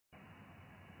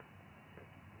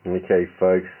Okay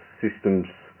folks, system's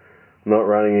not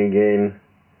running again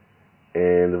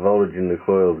and the voltage in the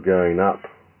coil is going up.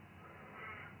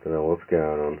 Don't know what's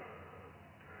going on.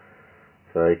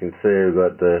 So you can see we've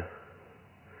got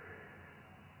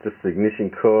just the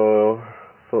ignition coil.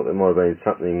 Thought there might have been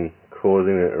something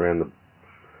causing it around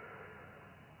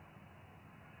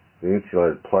the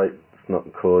insulated plate. It's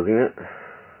not causing it.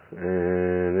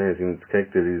 And everything that's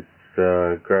connected is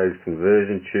Graves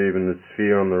conversion tube and the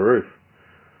sphere on the roof.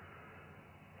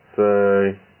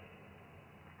 So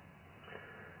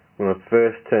when I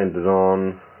first turned it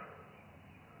on,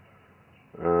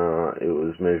 it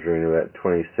was measuring about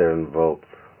 27 volts.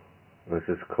 It's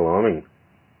just climbing.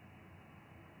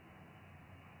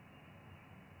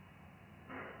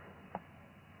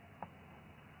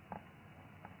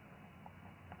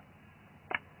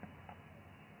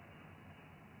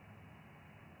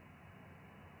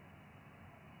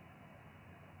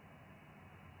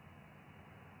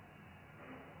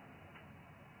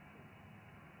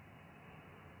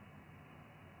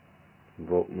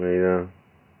 Voltmeter,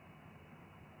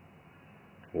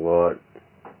 light,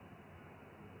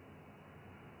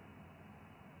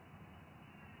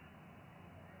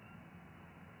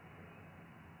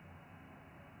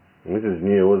 this is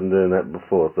new. I wasn't doing that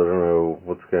before, so I don't know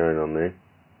what's going on there.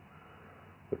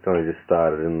 It's only just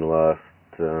started in the last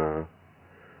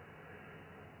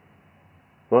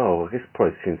well, I guess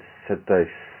probably since Saturday,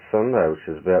 Sunday, which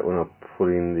is about when I put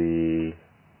in the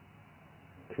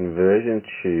conversion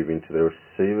tube into the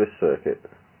receiver circuit.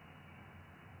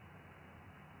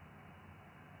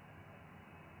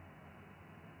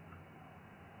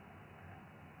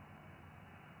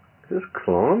 Just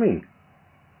climbing.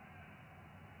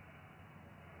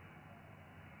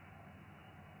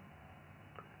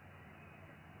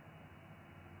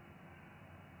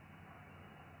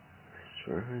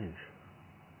 Strange.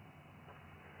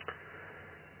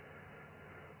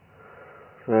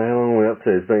 So how long are we up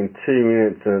to? It's been 2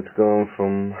 minutes and it's gone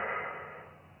from,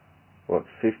 what,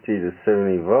 50 to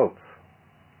 70 volts.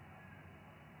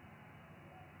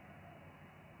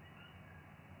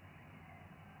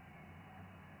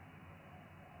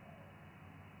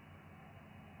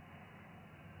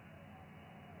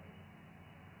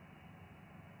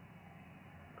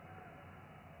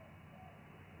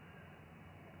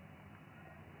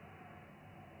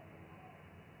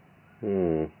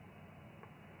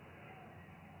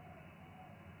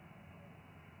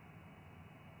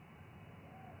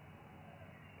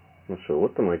 Not sure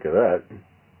what to make of that.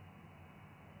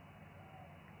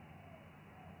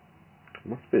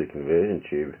 Must be the conversion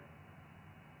tube.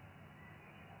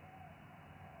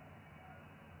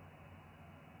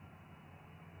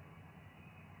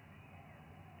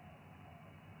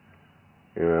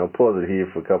 Anyway, I'll pause it here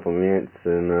for a couple of minutes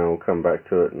and we'll come back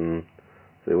to it and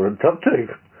see what it's up to.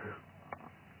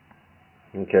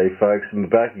 Okay folks, I'm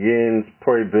back again. It's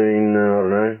probably been, I don't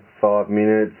know, 5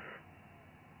 minutes.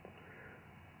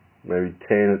 Maybe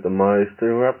 10 at the most.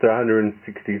 And we're up to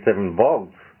 167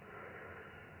 volts.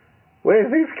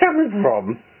 Where's this coming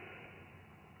from?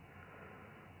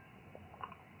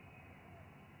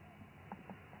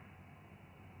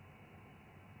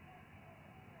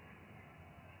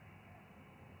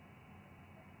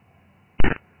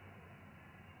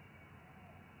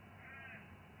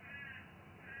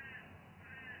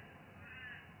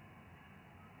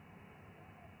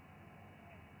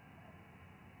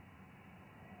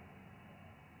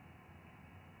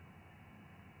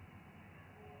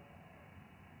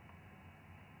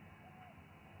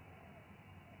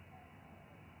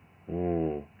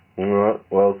 Alright,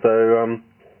 well, so,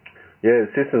 yeah, the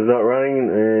system's not running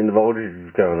and the voltage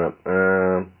is going up.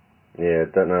 Yeah,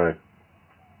 don't know.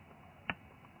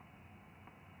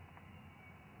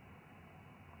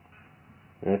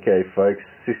 Okay, folks,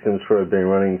 system's probably been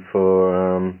running for,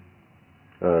 I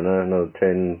don't know, another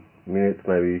 10 minutes,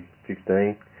 maybe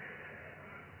 15.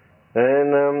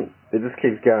 And, it just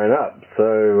keeps going up,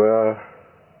 so,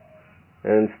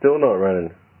 and still not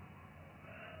running.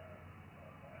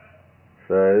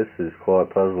 So this is quite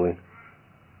puzzling.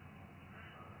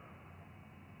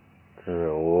 Don't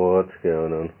know what's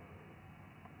going on.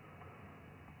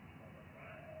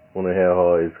 Wonder how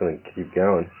high it's going to keep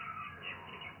going.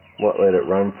 Might let it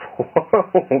run for a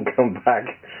while. We'll come back.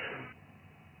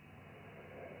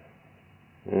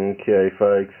 Okay,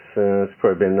 folks. It's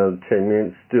probably been another 10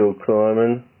 minutes. Still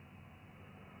climbing.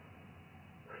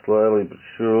 Slowly but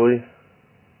surely.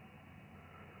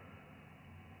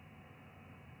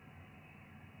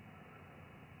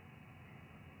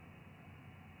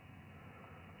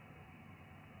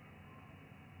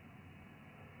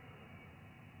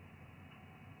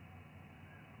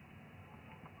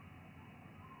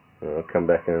 I'll come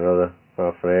back in another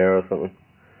half an hour or something.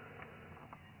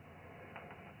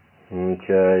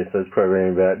 Okay, so it's probably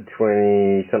been about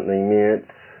 20 something minutes.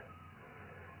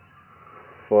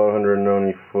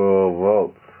 594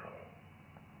 volts.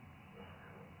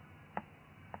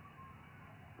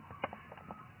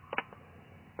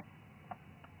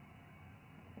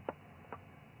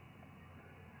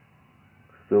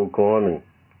 Still climbing.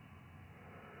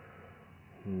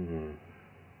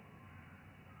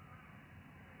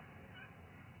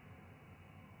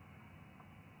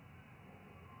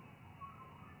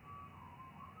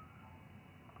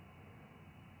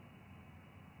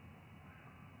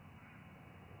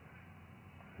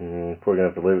 Probably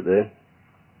going to have to leave it there.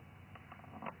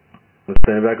 Let's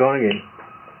turn it back on again.